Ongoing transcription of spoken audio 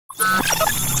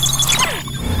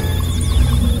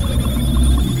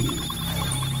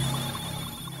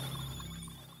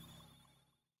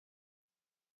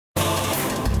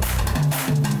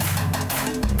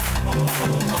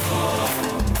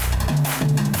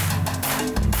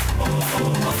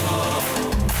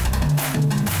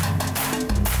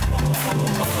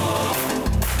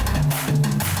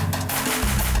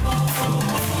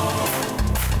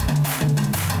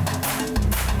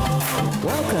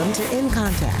Welcome to In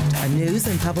Contact, a news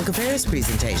and public affairs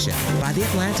presentation by the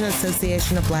Atlanta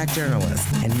Association of Black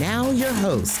Journalists. And now your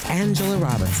host, Angela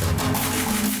Robinson.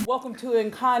 Welcome to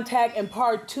In Contact and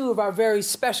part 2 of our very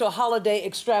special holiday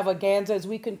extravaganza as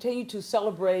we continue to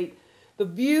celebrate the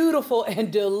beautiful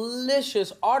and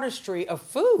delicious artistry of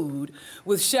food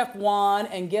with Chef Juan.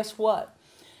 And guess what?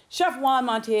 Chef Juan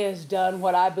Montier has done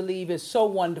what I believe is so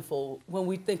wonderful when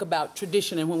we think about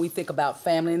tradition and when we think about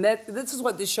family. And this is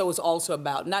what this show is also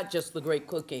about, not just the great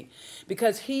cooking.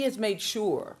 Because he has made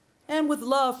sure, and with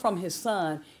love from his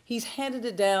son, he's handed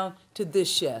it down to this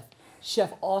chef,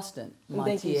 Chef Austin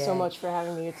Montier. Thank you so much for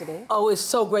having me here today. Oh, it's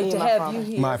so great to have you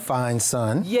here. My fine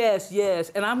son. Yes, yes.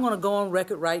 And I'm going to go on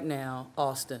record right now,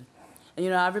 Austin. And, you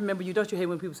know, I remember you, don't you hate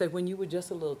when people say, when you were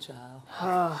just a little child?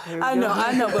 Oh, I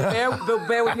know, but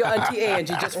bear with your Auntie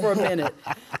Angie just for a minute.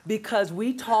 Because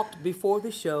we talked before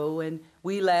the show and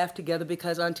we laughed together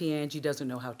because Auntie Angie doesn't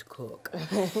know how to cook.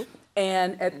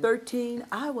 And at 13,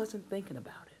 I wasn't thinking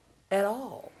about it at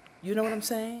all. You know what I'm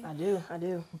saying? I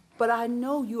do. But I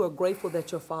know you are grateful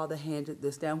that your father handed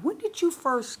this down. When did you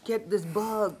first get this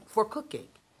bug for cooking?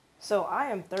 So I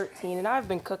am 13 and I've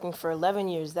been cooking for 11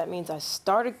 years. That means I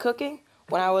started cooking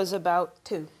when I was about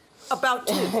 2. About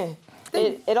 2?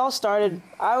 It all started,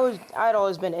 I'd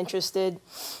always been interested,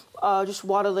 just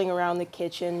waddling around the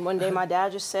kitchen. One day my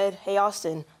dad just said, hey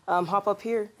Austin, hop up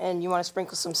here and you want to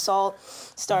sprinkle some salt.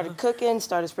 Started cooking,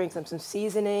 started sprinkling some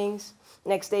seasonings.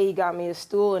 Next day he got me a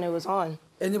stool and it was on.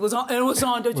 And it was on, don't you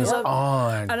love it? It was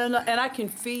on. I don't know, and I can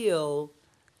feel,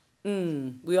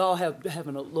 we all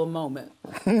having a little moment.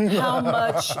 How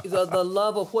much the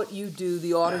love of what you do,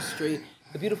 the artistry.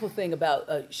 The beautiful thing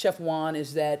about Chef Juan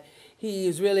is that he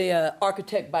is really an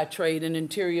architect by trade,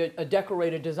 a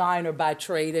decorator, designer by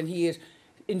trade, and he has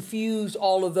infused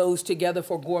all of those together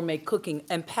for gourmet cooking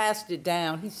and passed it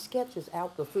down. He sketches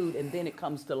out the food and then it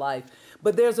comes to life.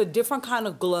 But there's a different kind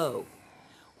of glow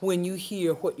when you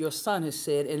hear what your son has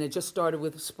said, and it just started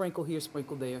with sprinkle here,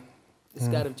 sprinkle there. It's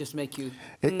got to just make you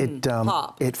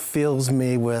pop. It fills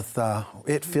me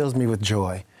with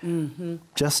joy.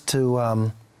 Just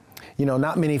to, you know,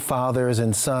 not many fathers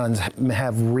and sons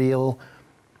have real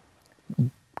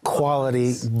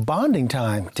quality bonding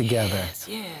time together. Yes,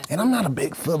 yes. And I'm not a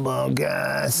big football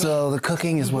guy, so the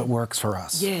cooking is what works for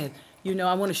us. Yeah. You know,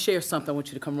 I want to share something. I want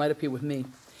you to come right up here with me.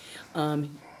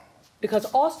 Because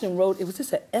Austin wrote, was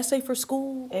this an essay for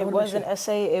school? It was an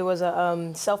essay. It was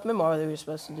a self-memoir that we were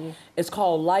supposed to do. It's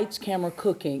called Lights, Camera,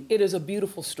 Cooking. It is a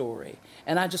beautiful story.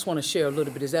 And I just want to share a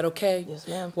little bit. Is that okay? Yes,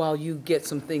 ma'am. While you get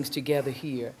some things together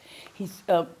here.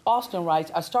 Austin writes,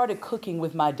 I started cooking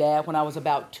with my dad when I was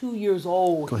about 2 years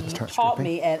old. He taught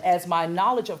me, and as my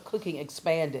knowledge of cooking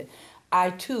expanded,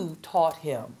 I too taught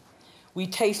him. We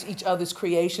taste each other's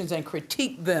creations and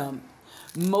critique them.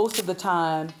 Most of the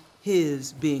time,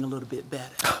 his being a little bit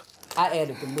better. I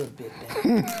added a little bit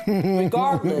better.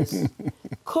 Regardless,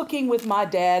 cooking with my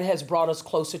dad has brought us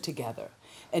closer together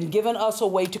and given us a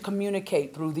way to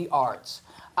communicate through the arts.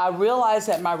 I realized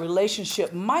that my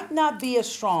relationship might not be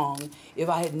as strong if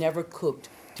I had never cooked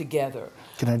together.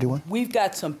 Can I do one? We've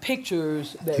got some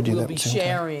pictures that we'll be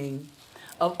sharing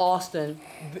of Austin,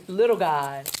 little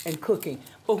guy, and cooking.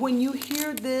 But when you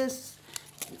hear this,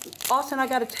 Austin, I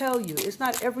got to tell you, it's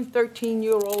not every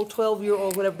 13-year-old,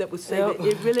 12-year-old, whatever that would say that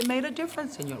it really made a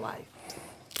difference in your life.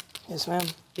 Yes, ma'am.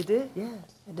 It did? Yes.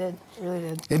 It did. It really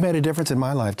did. It made a difference in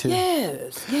my life, too.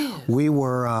 Yes, yes. We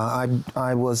were,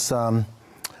 I was on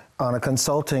a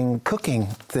consulting cooking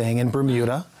thing in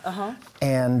Bermuda.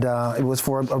 And it was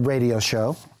for a radio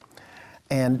show.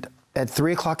 And at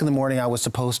 3 o'clock in the morning, I was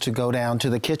supposed to go down to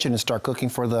the kitchen and start cooking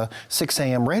for the 6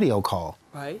 a.m. radio call.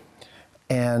 Right.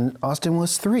 And Austin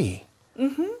was 3.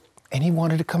 And he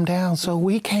wanted to come down, so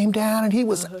we came down, and he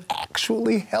was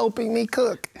actually helping me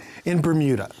cook in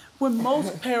Bermuda. When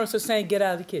most parents are saying, get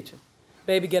out of the kitchen.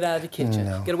 Baby, get out of the kitchen.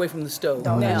 No. Get away from the stove.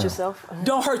 Don't hurt yourself.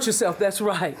 Don't hurt yourself, that's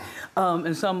right.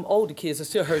 And some older kids are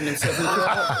still hurting themselves.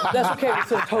 That's okay,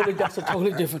 that's a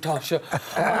totally different talk show.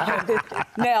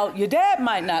 Now, your dad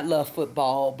might not love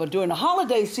football, but during the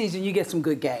holiday season, you get some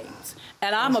good games.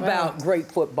 And I'm about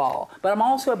great football, but I'm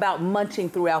also about munching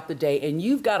throughout the day. And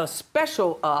you've got a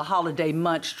special holiday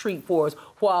munch treat for us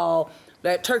while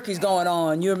that turkey's going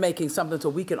on. You're making something so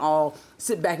we can all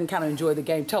sit back and kind of enjoy the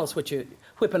game. Tell us what you're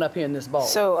whipping up here in this bowl.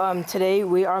 So today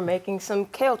we are making some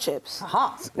kale chips.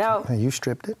 Now, you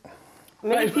stripped it?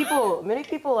 many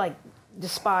people like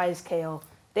despise kale.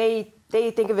 They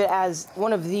think of it as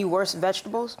one of the worst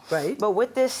vegetables. Right. But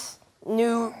with this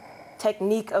new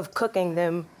technique of cooking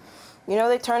them, you know,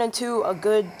 they turn into a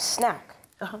good snack.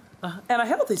 And a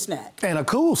healthy snack. And a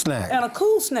cool snack. And a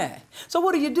cool snack. So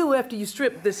what do you do after you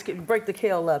strip this, break the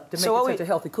kale up to make it such a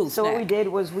healthy, cool snack? So what we did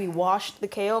was we washed the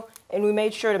kale and we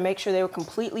made sure they were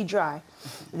completely dry.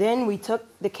 Then we took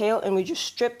the kale and we just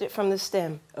stripped it from the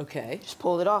stem. Okay. Just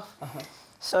pulled it off.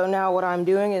 So now what I'm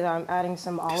doing is I'm adding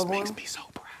some olive oil. This makes me so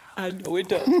proud. I know it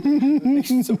does. It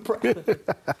makes me so proud.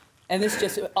 And this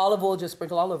just olive oil, just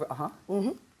sprinkle all over.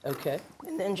 Okay.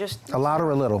 And then just A lot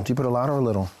or a little? Do you put a lot or a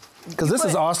little? Because this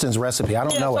is Austin's recipe. I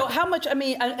don't know so it. how much, I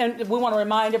mean, and we want to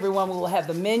remind everyone, we will have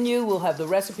the menu, we'll have the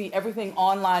recipe, everything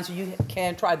online, so you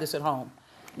can try this at home.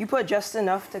 you put just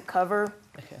enough to cover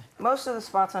most of the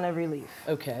spots on every leaf.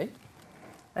 Okay.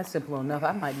 That's simple enough.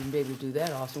 I might even be able to do that,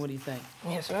 Austin. What do you think?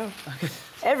 Yes, ma'am.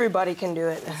 Everybody can do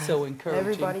it. That's so encouraging.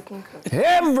 Everybody can cook.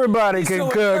 Everybody can So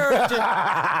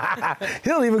cook.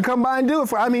 He'll even come by and do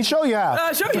it show you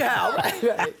how. Show you how,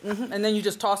 right. And then you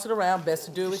just toss it around. Best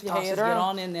to do it with your toss hands. it Get around.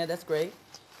 on in there. That's great.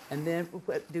 And then,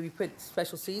 do we put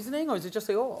special seasoning, or is it just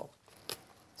the oil?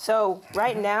 So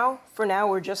for now,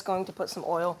 we're just going to put some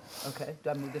oil. Okay. Do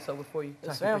I move this over for you?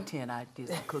 Yes, so I can ma'am. pretend I did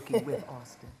some cooking with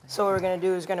Austin. So what we're gonna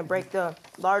do is gonna break the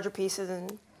larger pieces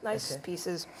in nice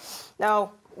pieces.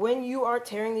 Now, when you are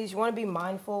tearing these, you wanna be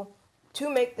mindful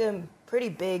to make them pretty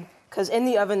big, because in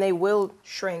the oven they will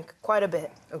shrink quite a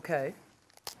bit. Okay.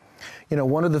 You know,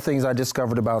 one of the things I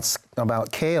discovered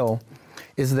about kale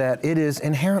is that it is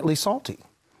inherently salty.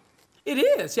 It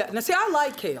is, yeah. Now, see, I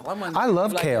like kale. I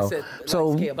love kale.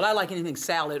 So, kale, but I like anything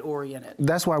salad-oriented.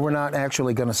 That's why we're not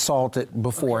actually going to salt it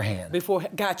beforehand.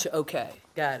 Gotcha, okay.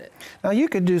 Got it. Now, you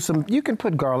could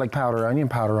put garlic powder, onion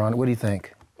powder on it. What do you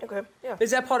think? Okay, yeah.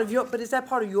 Is that part of your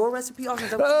recipe? Austin?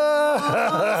 Is that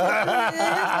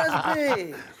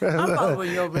recipe? I'm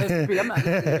following your recipe. I'm not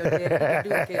listening to your dad. Do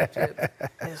the kale chips.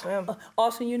 Yes, ma'am.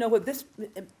 Austin, you know what? This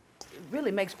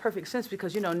really makes perfect sense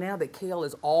because, you know, now that kale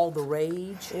is all the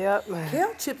rage, Yep.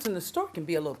 kale chips in the store can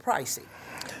be a little pricey.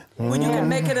 When you can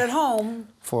make it at home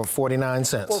For 49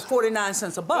 cents. for 49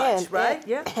 cents a bunch, right?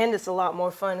 And it's a lot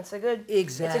more fun. It's a good It's a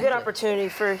Exactly. good opportunity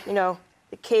for, you know,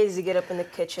 the kids to get up in the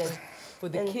kitchen. For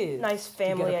the And kids. nice to get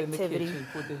family up in the activity. kitchen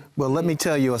for the- Well, let me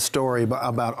tell you a story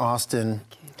about Austin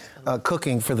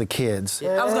cooking for the kids.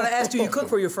 I was going to ask you cook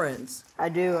for your friends. I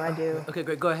do. Okay,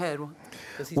 great. Go ahead.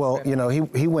 Well, you know,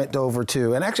 he went over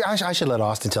to, and actually I should let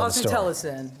Austin tell the Austin, story. tell us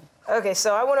then. Okay,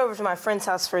 so I went over to my friend's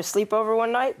house for a sleepover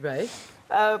one night. Right.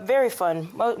 Very fun.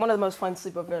 One of the most fun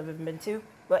sleepovers I've ever been to.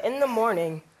 But in the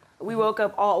morning, we woke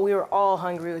up we were all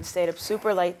hungry. We'd stayed up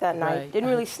super late that night. Right. Didn't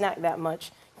really snack that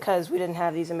much because we didn't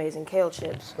have these amazing kale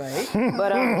chips. Right.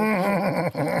 But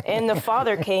and the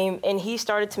father came and he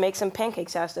started to make some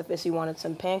pancakes. Asked if he wanted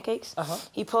some pancakes.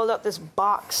 He pulled up this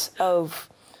box of,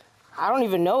 I don't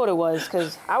even know what it was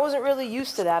because I wasn't really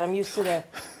used to that. I'm used to the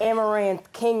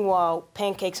amaranth quinoa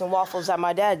pancakes and waffles that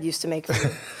my dad used to make for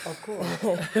me. Oh,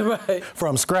 cool. Right.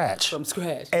 From scratch. From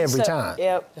scratch. Every time.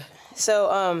 Yep.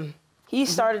 So he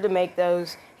started to make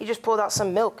those. He just pulled out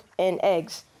some milk and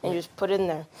eggs and just put it in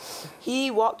there.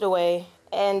 He walked away,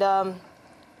 and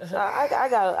so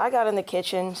I got in the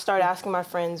kitchen, started asking my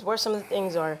friends where some of the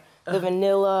things are. The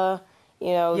vanilla,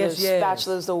 you know, the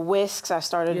spatulas, the whisks. I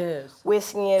started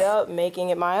whisking it up, making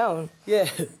it my own. Yeah.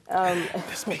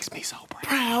 This makes me so proud.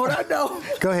 Proud, I know.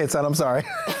 Go ahead, son. I'm sorry.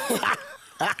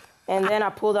 And then I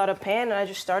pulled out a pan and I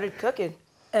just started cooking.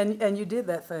 And you did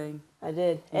that thing. I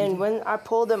did. And when I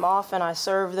pulled them off and I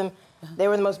served them, they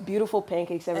were the most beautiful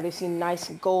pancakes ever. They seemed nice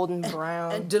and golden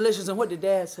brown. And delicious. And what did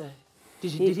Dad say?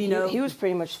 Did he know? He was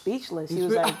pretty much speechless. He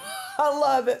was like, I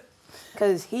love it.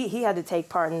 because he had to take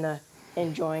part in the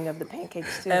enjoying of the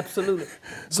pancakes too. Absolutely.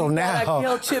 So now,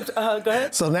 Kale chips. Go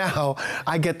ahead. so now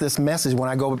I get this message when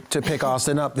I go to pick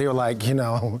Austin up. They're like, you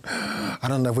know, I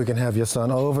don't know if we can have your son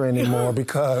over anymore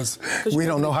because we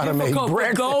don't know how to make Difficult for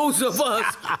breakfast. those of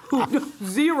us who know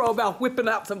zero about whipping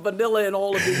out some vanilla and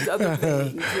all of these other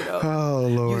things, you know. Oh,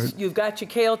 Lord. You've got your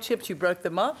kale chips. You broke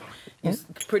them up. You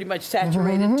pretty much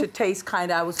saturated to taste,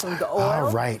 kind of, I would assume, the oil.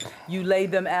 All right. You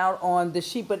laid them out on the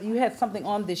sheet, but you had something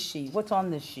on this sheet. What's on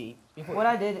this sheet? What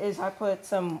I did is I put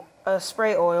some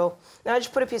spray oil. Now I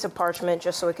just put a piece of parchment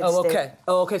just so it can stick. Okay.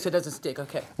 Oh, okay, so it doesn't stick.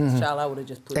 Okay. Child, I would have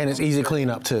just put it And on. it's easy to clean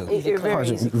up, too. Very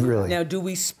easy. Really. Now, do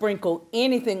we sprinkle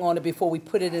anything on it before we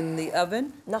put it in the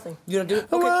oven? Nothing. You don't do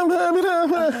it?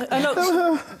 Okay. I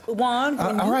know. Juan,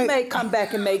 when you may come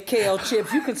back and make kale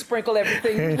chips, you can sprinkle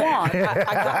everything you want.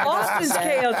 I got Austin's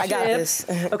kale chips. I got this.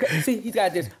 Okay, see, he's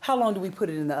got this. How long do we put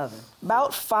it in the oven?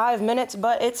 About 5 minutes,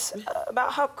 but it's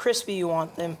about how crispy you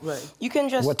want them. Right. You can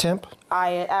just... What temp?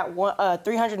 At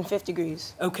 350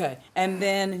 degrees. Okay, and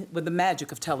then with the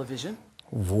magic of television,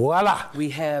 Voila. we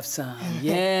have some.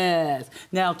 Yes.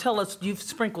 Now tell us, you've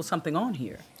sprinkled something on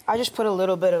here. I just put a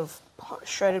little bit of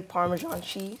shredded Parmesan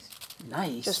cheese.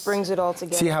 Nice. Just brings it all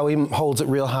together. See how he holds it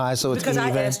real high so it's Because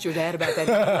even? I asked your dad about that,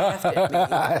 and he laughed at me.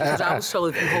 Because I was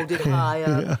told if you hold it high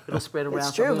up, it'll spread around.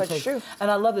 It's true, So it's true. And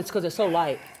I love this because it's so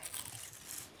light.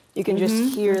 You can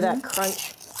just hear that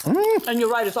crunch. And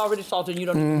you're right, it's already salted, and you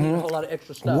don't even need a whole lot of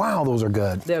extra stuff. Wow, those are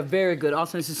good. They're very good.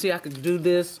 Also, you see, I could do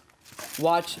this,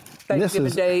 watch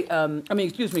Thanksgiving Day,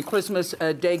 Christmas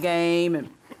Day game, and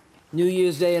New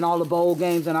Year's Day, and all the bowl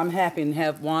games, and I'm happy and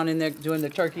have Juan in there doing the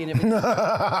turkey and everything.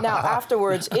 Now,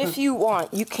 afterwards, if you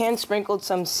want, you can sprinkle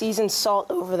some seasoned salt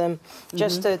over them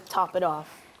just to top it off.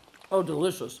 Oh,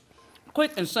 delicious.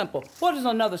 Quick and simple. What is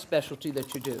another specialty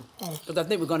that you do? Because I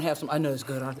think we're going to have some, I know it's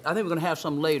good. I think we're going to have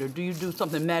some later. Do you do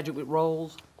something magic with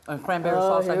rolls and cranberry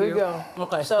sauce? Here we go.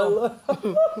 Okay.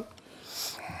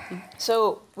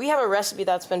 So we have a recipe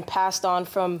that's been passed on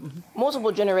from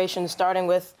multiple generations, starting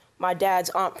with my dad's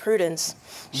Aunt Prudence.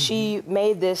 She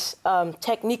made this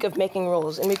technique of making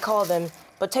rolls, and we call them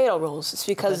potato rolls. It's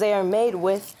because they are made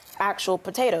with actual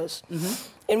potatoes.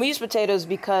 And we use potatoes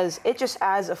because it just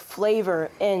adds a flavor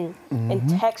and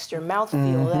texture,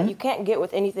 mouthfeel that you can't get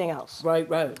with anything else. Right.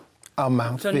 A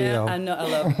mouthfeel. So now, I know, I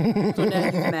love it. So now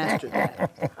you've mastered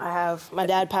that. I have, my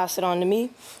dad passed it on to me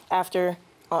after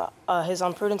his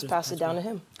Aunt Prudence passed it down to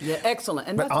him. Yeah, excellent.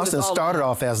 And But that's what it's Austin all started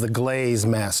about. off as the glaze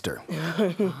master.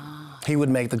 He would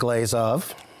make the glaze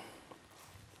of?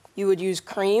 You would use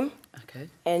cream Okay.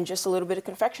 and just a little bit of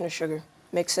confectioner sugar.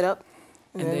 Mix it up.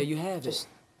 And there you have it.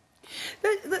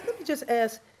 Let me just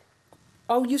ask,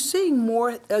 are you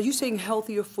seeing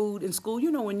healthier food in school?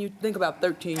 You know, when you think about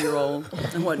 13-year-olds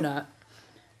and whatnot,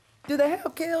 do they have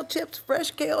kale chips,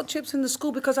 fresh kale chips in the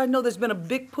school? Because I know there's been a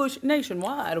big push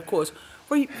nationwide, of course,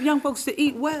 for young folks to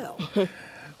eat well.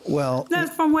 Well, Now,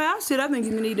 from where I sit, I think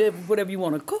you can eat whatever you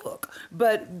want to cook.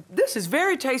 But this is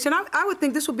very tasty, and I would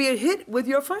think this would be a hit with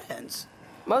your friends.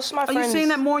 Most of my Are friends... you seeing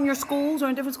that more in your schools or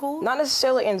in different schools? Not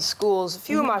necessarily in schools. A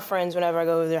few of my friends, whenever I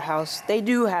go to their house, they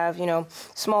do have,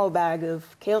 small bag of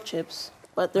kale chips.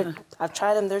 But I've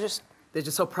tried them, they're just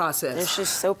so processed.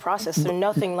 so processed. They're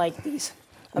nothing like these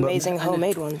amazing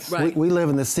homemade ones. Right. we live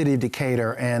in the city of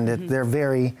Decatur, and they're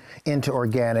very into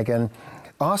organic. And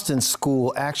Austin's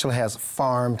school actually has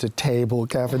farm-to-table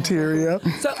cafeteria.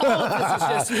 So all of this is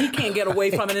just, he can't get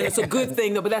away from it, and it's a good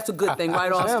thing, but that's a good thing,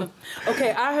 right, Austin?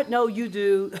 Okay, I know you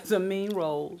do some mean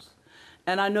rolls,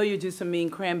 and I know you do some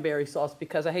mean cranberry sauce,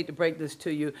 because I hate to break this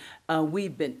to you,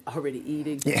 we've been already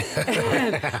eating. Yeah.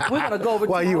 And we're going to go over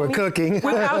While you were cooking.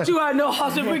 Without you, I know,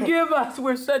 Austin, forgive us.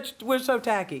 We're so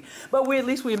tacky. But at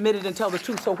least we admit it and tell the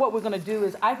truth. So what we're going to do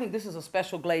is, I think this is a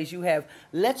special glaze you have.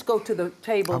 Let's go to the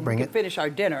table and finish our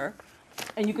dinner.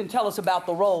 And you can tell us about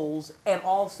the rolls and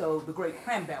also the great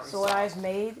cranberry sauce. So what I've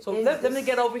made So let me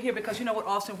get over here, because you know what,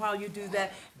 Austin, while you do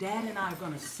that, Dad and I are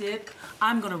going to sit.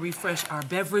 I'm going to refresh our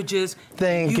beverages.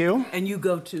 Thank you. And you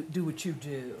go to do what you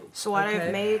do. So what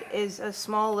I've made is a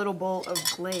small little bowl of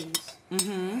glaze.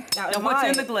 Now, And what's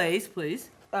in the glaze, please?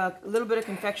 A little bit of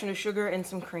confectioner sugar and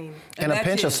some cream. And a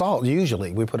pinch of salt,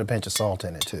 usually. We put a pinch of salt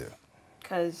in it, too.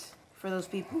 Because for those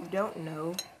people who don't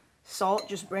know, salt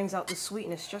just brings out the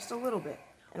sweetness just a little bit.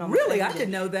 Really? I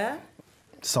didn't know that.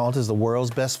 Salt is the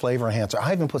world's best flavor enhancer.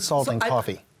 I even put salt in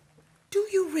coffee. Do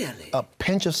you really? A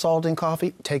pinch of salt in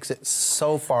coffee takes it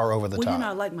so far over the top. Well,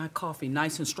 I like my coffee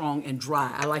nice and strong and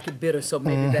dry. I like it bitter, so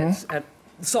maybe that's...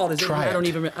 salt is in Try it. it. I don't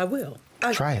even... I will.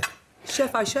 Try it.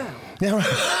 Chef, I shall. Yeah,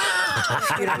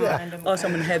 right. Also,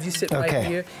 I'm going to have you sit right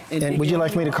here. And would you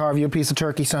like me to carve you a piece of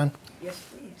turkey, son? Yes,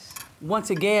 please. Once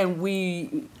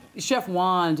again, Chef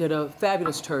Juan did a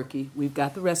fabulous turkey. We've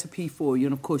got the recipe for you,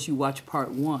 and of course, you watch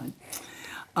part 1.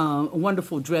 A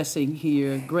wonderful dressing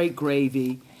here, great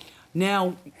gravy.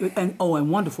 Now, and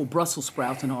wonderful Brussels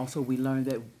sprouts, and also we learned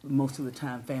that most of the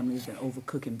time families that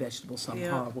overcooking vegetables, something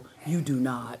horrible. You do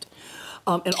not.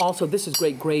 And also, this is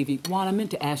great gravy. Juan, I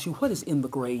meant to ask you, what is in the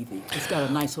gravy? It's got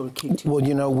a nice little kick to it. Well,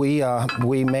 you know,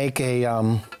 we make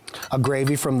a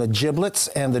gravy from the giblets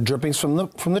and the drippings from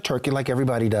the turkey, like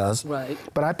everybody does. Right.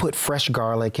 But I put fresh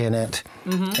garlic in it,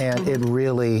 and it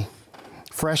really,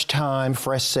 fresh thyme,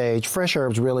 fresh sage, fresh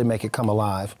herbs really make it come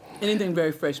alive. Anything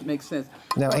very fresh makes sense.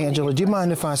 Now, Angela, do you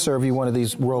mind if I serve you one of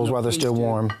these rolls while they're still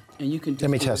warm? And you can just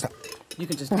Let me test it. You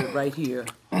can just do it right here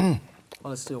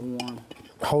while it's still warm.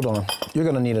 Hold on. You're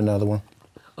going to need another one.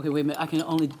 Okay, wait a minute. I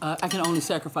can only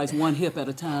sacrifice one hip at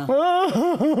a time.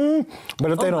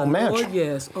 But if they don't match. Lord,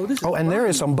 yes. Oh, this is Oh, and there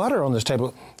is some butter on this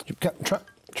table.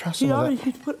 Try some of that.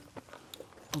 He's put.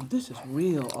 Oh, this is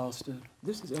real, Austin.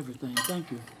 This is everything.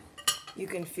 Thank you. You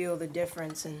can feel the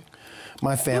difference in.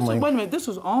 My family. Wait a minute. This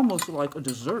is almost like a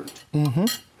dessert.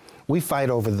 We fight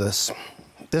over this.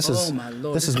 This is my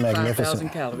Lord. This is magnificent. 5,000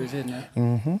 calories, isn't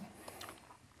it?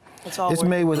 It's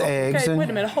made with eggs Okay, and wait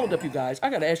a minute. Hold up, you guys. I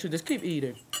gotta ask you this. Keep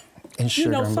eating. and sugar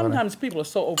You know, and butter. sometimes people are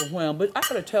so overwhelmed, but I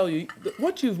gotta tell you,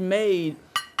 what you've made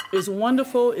is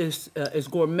wonderful, is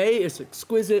gourmet, it's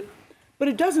exquisite, but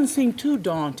it doesn't seem too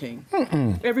daunting.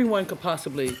 Everyone could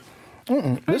possibly.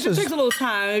 It takes a little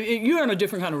time. You're in a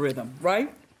different kind of rhythm,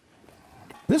 right?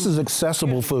 This is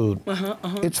accessible food.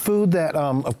 It's food that,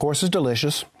 of course, is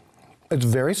delicious. It's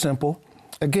very simple.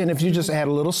 Again, if you just add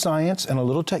a little science and a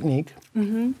little technique,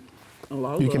 you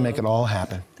can make it all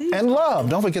happen. And love.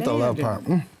 Don't forget the love part.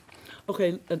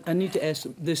 Okay, I need to ask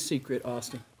this secret,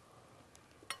 Austin.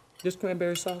 This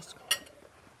cranberry sauce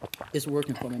is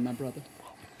working for me, my brother.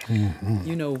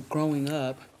 You know, growing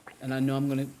up, and I know I'm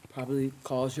going to probably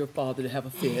cause your father to have a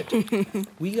fit,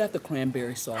 we got the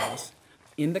cranberry sauce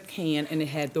in the can, and it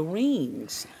had the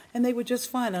rings. And they were just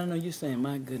fine. I don't know, you're saying,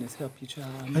 my goodness, help you, child.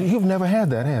 And you've never had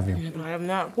that, have you? I have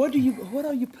not. What do you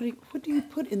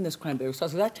put in this cranberry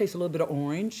sauce? 'Cause that tastes a little bit of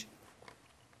orange.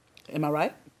 Am I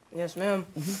right? Yes, ma'am.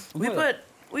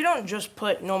 We don't just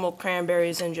put normal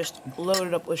cranberries and just load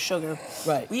it up with sugar.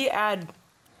 Right. We add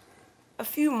a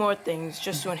few more things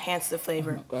just to enhance the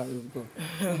flavor.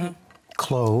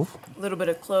 Clove. A little bit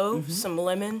of clove, some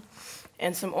lemon,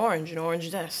 and some orange, an orange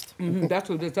zest. That's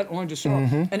what it is. That orange is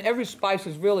sharp. And every spice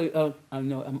is really, I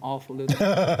know, I'm awful.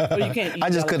 But you can't eat I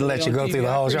just couldn't let you go through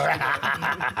the whole show.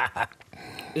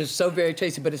 It's so very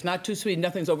tasty, but it's not too sweet.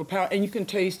 Nothing's overpowering. And you can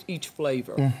taste each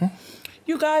flavor.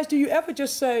 You guys, do you ever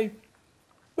just say,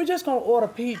 we're just going to order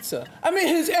pizza? I mean,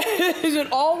 is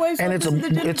it always And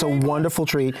it's a wonderful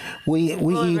treat. We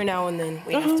Well, eat. every now and then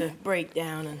we have to break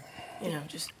down and,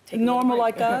 just take a normal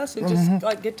little break. like us and just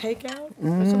like get takeout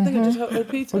or something and just have a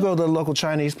pizza? We go to the local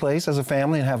Chinese place as a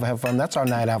family and have fun. That's our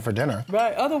night out for dinner.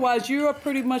 Right. Otherwise, you are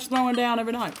pretty much throwing down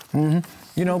every night.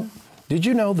 You know, did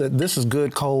you know that this is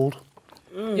good cold?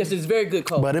 Yes, it's very good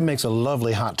cold. But it makes a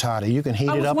lovely hot toddy. You can heat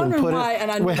it up and put why, it.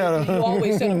 and I know you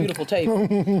always set a beautiful table,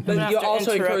 but have you're to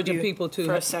also interrupt encouraging you people to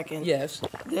for a second. Yes,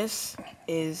 This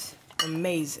is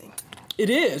amazing. it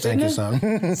is. Thank you, isn't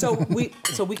son. it?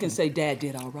 So we can say Dad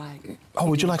did all right. Oh,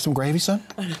 would you like some gravy, son?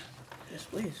 Yes,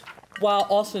 please. While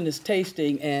Austin is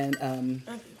tasting and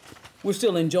we're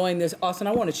still enjoying this, Austin,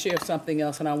 I want to share something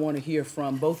else, and I want to hear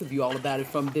from both of you all about it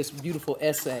from this beautiful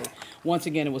essay. Once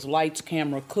again, it was Lights,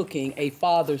 Camera, Cooking, A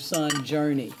Father-Son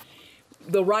Journey.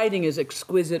 The writing is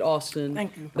exquisite, Austin.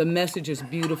 Thank you. The message is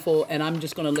beautiful, and I'm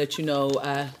just going to let you know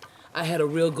I had a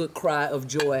real good cry of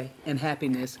joy and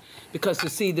happiness because to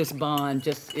see this bond,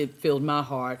 it filled my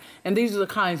heart. And these are the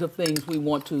kinds of things we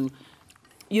want to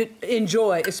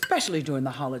enjoy, especially during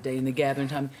the holiday and the gathering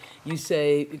time. You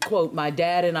say, quote, my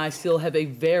dad and I still have a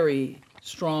very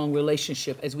strong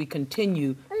relationship as we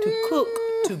continue to cook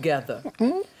together.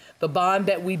 The bond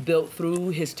that we built through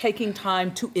his taking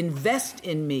time to invest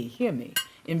in me, hear me,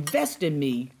 invest in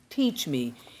me, teach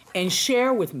me, and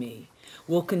share with me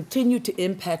will continue to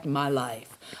impact my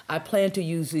life. I plan to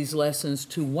use these lessons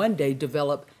to one day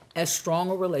develop as strong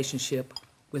a relationship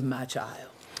with my child.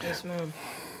 Yes, ma'am.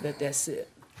 That's it.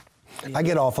 I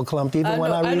get awful clumped even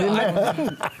when I read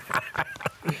it now.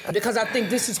 Because I think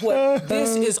this is what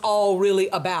this is all really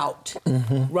about,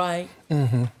 right?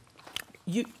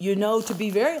 You know, to be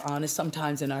very honest,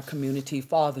 sometimes in our community,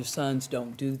 fathers, sons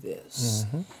don't do this.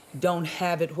 Don't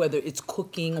have it, whether it's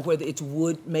cooking, whether it's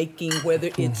wood making, whether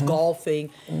it's golfing.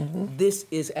 This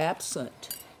is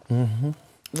absent.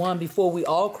 One, before we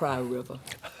all cry a river.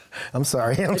 I'm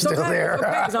sorry, I'm It's still okay, there.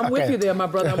 okay, 'cause I'm with you there, my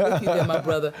brother. I'm with you there, my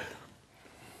brother.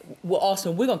 Well,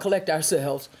 Austin, we're going to collect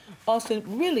ourselves. Austin,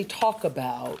 really talk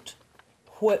about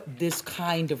what this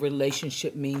kind of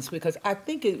relationship means, because I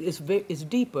think it's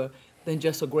deeper than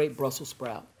just a great Brussels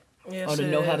sprout Yes, or to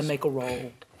it know how to is. make a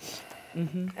roll.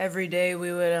 Every day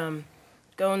we would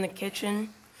go in the kitchen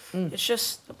It's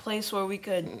just a place where we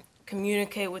could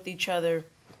communicate with each other,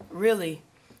 really,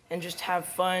 and just have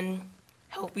fun,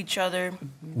 help each other.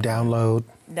 Download.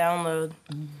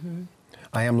 Mm-hmm.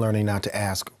 I am learning not to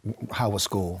ask, how was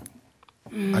school?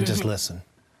 I just listen.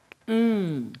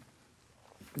 Then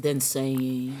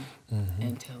saying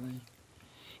and telling.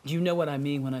 Do you know what I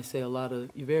mean when I say you're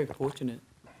very fortunate,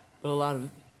 but a lot of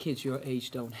kids your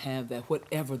age don't have that,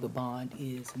 whatever the bond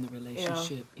is in the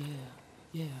relationship.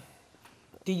 Yeah.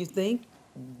 Do you think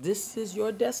this is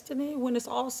your destiny when it's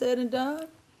all said and done?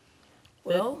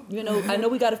 Well, I know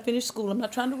we got to finish school. I'm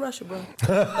not trying to rush you, bro.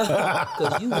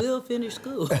 Because you will finish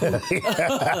school. You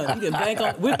can bank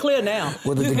on. We're clear now.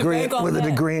 With a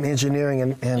degree in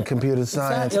engineering and computer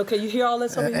science. Okay, you hear all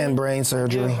that? And brain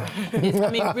surgery. I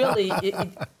mean, really,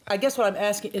 I guess what I'm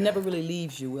asking, it never really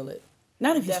leaves you, will it?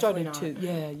 Not if you started to.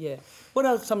 Yeah. What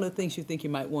are some of the things you think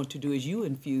you might want to do as you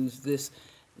infuse this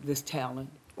talent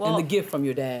and the gift from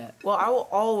your dad? Well, I will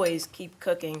always keep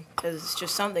cooking because it's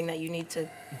just something that you need to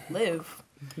live.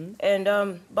 And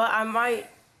but I might,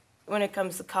 when it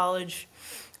comes to college,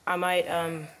 I might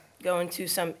go into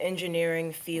some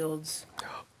engineering fields.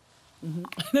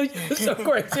 No, you're so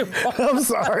crazy. I'm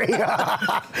sorry.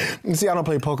 You see, I don't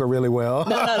play poker really well.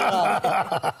 No, not at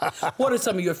all. What are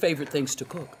some of your favorite things to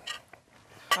cook?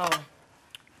 Oh,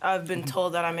 I've been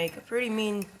told that I make a pretty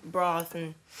mean broth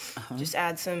and just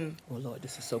add some... Oh, Lord,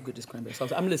 this is so good, this cranberry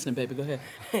sauce. I'm listening, baby. Go ahead.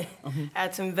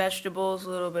 Add some vegetables, a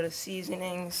little bit of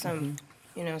seasoning, some,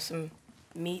 some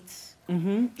meats,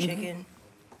 chicken.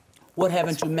 What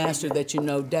haven't you mastered that you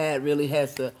know Dad really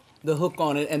has the hook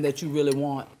on it and that you really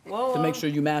want to make sure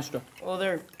you master? Well,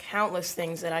 there are countless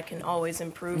things that I can always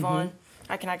improve on.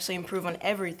 I can actually improve on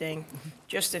everything.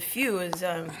 Just a few is,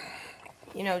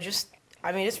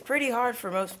 I mean, it's pretty hard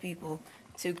for most people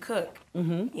to cook.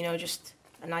 Just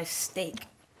a nice steak.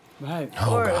 Right.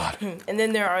 God. And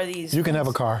then there are these... You can have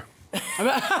a car.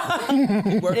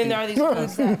 And then there are these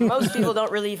foods that most people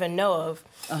don't really even know of.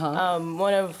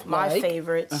 One of my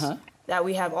favorites that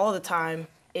we have all the time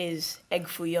is egg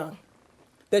foo young.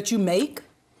 That you make?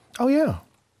 Oh, yeah.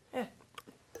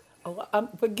 Oh,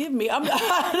 forgive me. Really?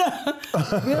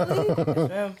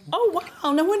 Yes, Oh,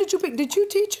 wow. Now, when did you pick? Did you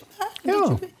teach him that?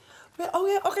 Yeah. Oh,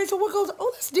 yeah. Okay, so what goes... Oh,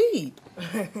 that's deep.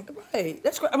 Right.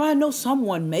 That's great. I mean, I know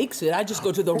someone makes it. I just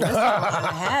go to the restaurant and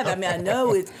have it. I mean, I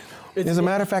know it's... As a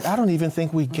matter of fact, I don't even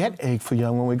think we get egg foo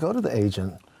young when we go to the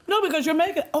agent. No, because you're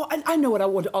making... Oh, I know what I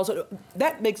want to also...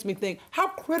 That makes me think, how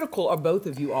critical are both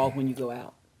of you all when you go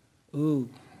out? Ooh,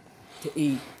 to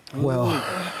eat. Ooh. Well...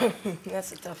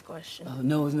 That's a tough question.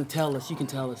 No, isn't it? Tell us. You can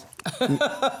tell us.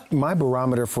 My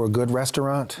barometer for a good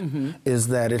restaurant is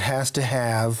that it has to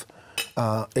have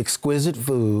exquisite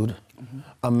food,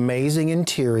 amazing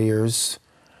interiors,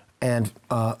 and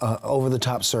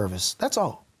over-the-top service. That's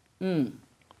all.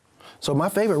 So my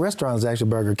favorite restaurant is actually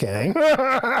Burger King.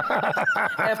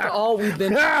 After all we've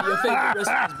been to, your favorite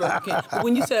restaurant is Burger King. But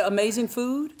when you say amazing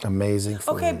food? Amazing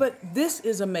food. Okay, but this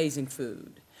is amazing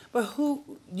food. But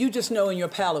you just know in your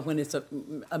palate when it's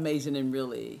amazing and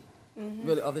really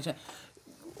all the time.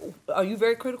 Are you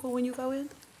very critical when you go in?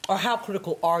 Or how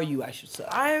critical are you, I should say?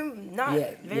 I'm not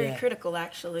very critical,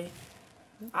 actually.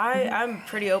 I'm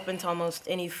pretty open to almost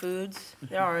any foods.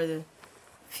 There are the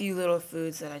few little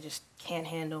foods that I just can't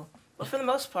handle. But for the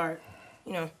most part,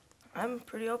 I'm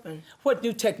pretty open. What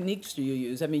new techniques do you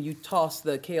use? I mean, you toss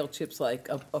the kale chips like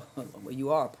well, you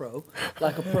are a pro,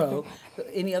 like a pro.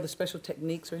 Any other special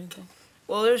techniques or anything?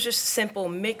 Well, there's just simple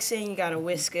mixing. You gotta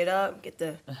whisk it up, get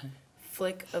the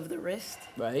flick of the wrist.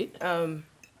 Right.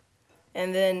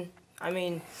 And then,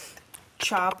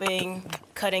 chopping,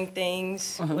 cutting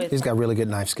things. He's got really good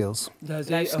knife skills. Does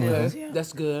he? Knife skills, yeah.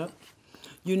 That's good.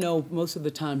 You know, most of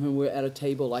the time when we're at a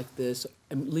table like this,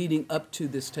 and leading up to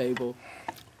this table,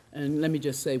 and let me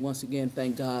just say once again,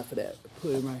 thank God for that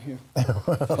pudding right here.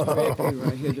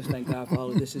 Right here, just thank God for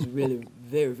all of this. Is really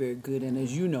very, very good. And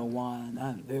as you know, Juan,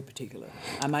 I'm very particular.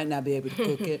 I might not be able to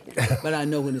cook it, but I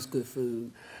know when it's good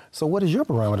food. So what is your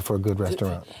barometer for a good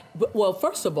restaurant? Well,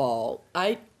 first of all,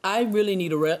 I really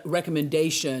need a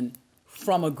recommendation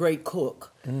from a great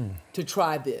cook to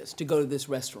try this, to go to this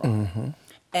restaurant.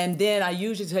 And then I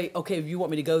usually say, okay, if you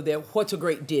want me to go there, what's a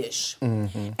great dish?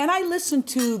 And I listen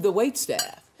to the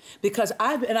waitstaff because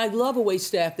I love a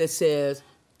waitstaff that says,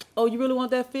 oh, you really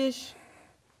want that fish?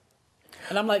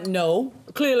 And I'm like, no,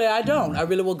 clearly I don't. I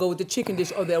really will go with the chicken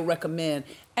dish, or they'll recommend.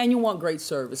 And you want great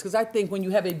service, because I think when you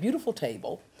have a beautiful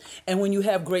table and when you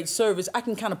have great service, I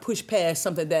can kind of push past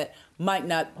something that might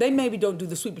not, they maybe don't do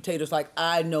the sweet potatoes like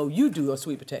I know you do a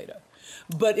sweet potato.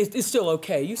 But it's still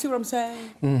okay. You see what I'm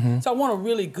saying? So I want a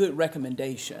really good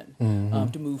recommendation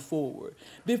to move forward.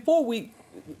 Before we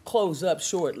close up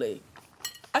shortly,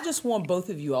 I just want both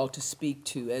of you all to speak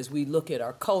to, as we look at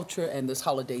our culture and this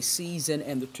holiday season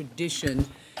and the tradition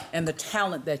and the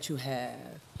talent that you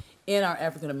have in our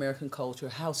African-American culture,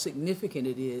 how significant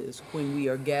it is when we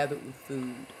are gathered with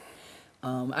food.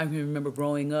 I remember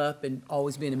growing up and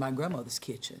always being in my grandmother's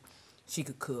kitchen. She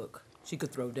could cook, she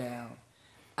could throw down.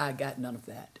 I got none of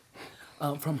that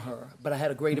from her, but I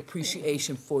had a great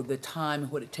appreciation for the time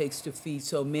and what it takes to feed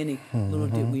so many. Little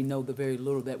did we know the very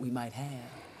little that we might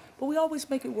have. But we always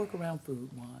make it work around food,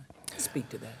 Juan. Speak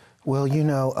to that. Well, you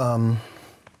know,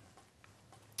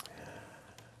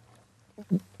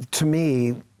 to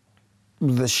me,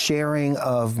 the sharing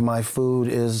of my food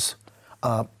is,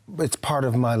 it's part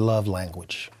of my love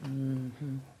language.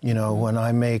 You know, when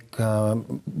I make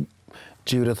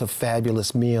Judith a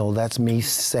fabulous meal, that's me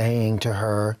saying to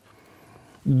her,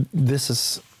 this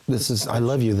is, I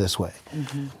love you this way.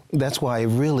 That's why I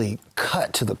really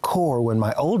cut to the core when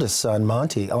my oldest son,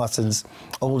 Monty, Austin's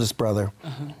oldest brother,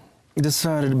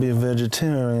 decided to be a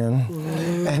vegetarian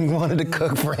and wanted to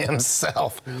cook for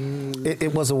himself.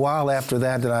 It was a while after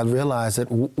that that I realized that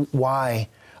why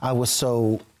I was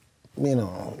so, you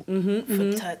know.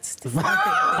 Fututzt.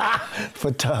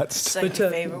 Fututzt. Such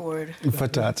your favorite word.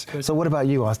 Fututzt. So what about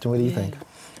you, Austin? What do you think?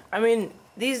 I mean,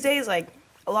 these days, like,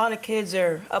 a lot of kids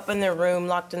are up in their room,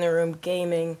 locked in their room,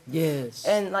 gaming. Yes.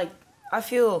 And, like, I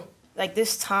feel like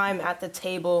this time at the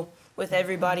table with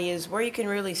everybody is where you can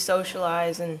really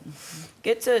socialize and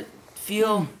get to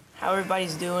feel how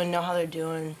everybody's doing, know how they're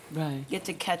doing. Right. Get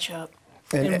to catch up.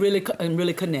 And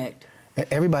really connect.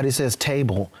 Everybody says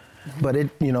table, but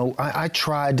it, you know, I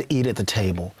tried to eat at the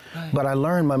table, but I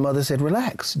learned my mother said,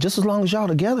 relax, just as long as y'all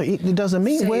together, it doesn't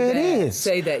mean where it is.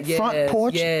 Say that, yes. Front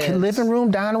porch, living room,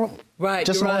 dining room. Right,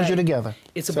 just as long as you're together.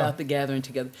 It's about the gathering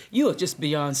together. You are just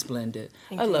beyond splendid.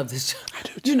 I love this.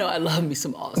 You know, I love me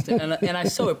some Austin, and I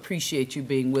so appreciate you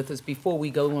being with us. Before we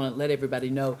go, I want to let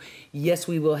everybody know, yes,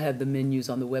 we will have the menus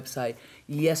on the website.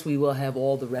 Yes, we will have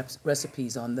all the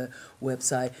recipes on the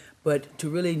website. But to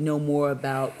really know more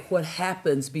about what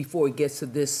happens before it gets to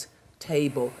this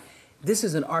table, this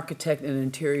is an architect and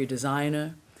interior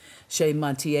designer,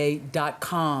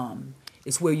 JuanMontier.com.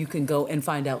 It's where you can go and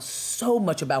find out so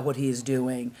much about what he is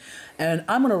doing. And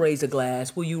I'm going to raise a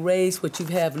glass. Will you raise what you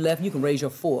have left? You can raise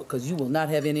your fork, because you will not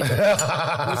have any.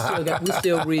 We're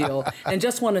still real. And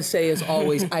just want to say, as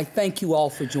always, I thank you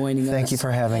all for joining us. Thank you for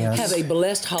having us. Have a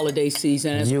blessed holiday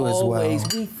season. As you always,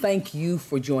 as well. We thank you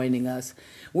for joining us.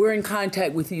 We're in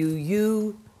contact with you.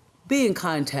 You be in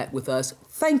contact with us.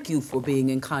 Thank you for being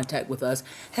in contact with us.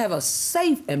 Have a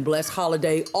safe and blessed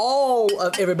holiday, all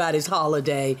of everybody's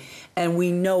holiday, and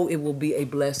we know it will be a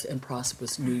blessed and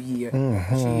prosperous new year.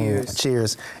 Cheers.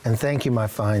 Cheers. And thank you, my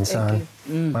fine son.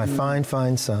 My fine,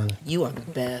 fine son. You are the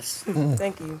best.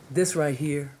 Thank you. This right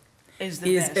here Is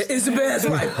the best. It's the best,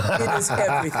 right? It is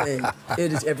everything.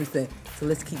 It is everything. So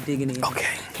let's keep digging in. Okay.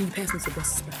 Can you pass me some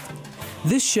Brussels sprouts?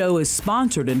 This show is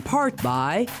sponsored in part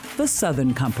by The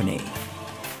Southern Company.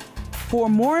 For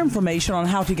more information on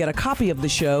how to get a copy of the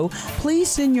show, please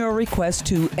send your request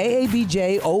to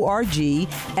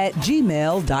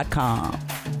aabjorg@gmail.com.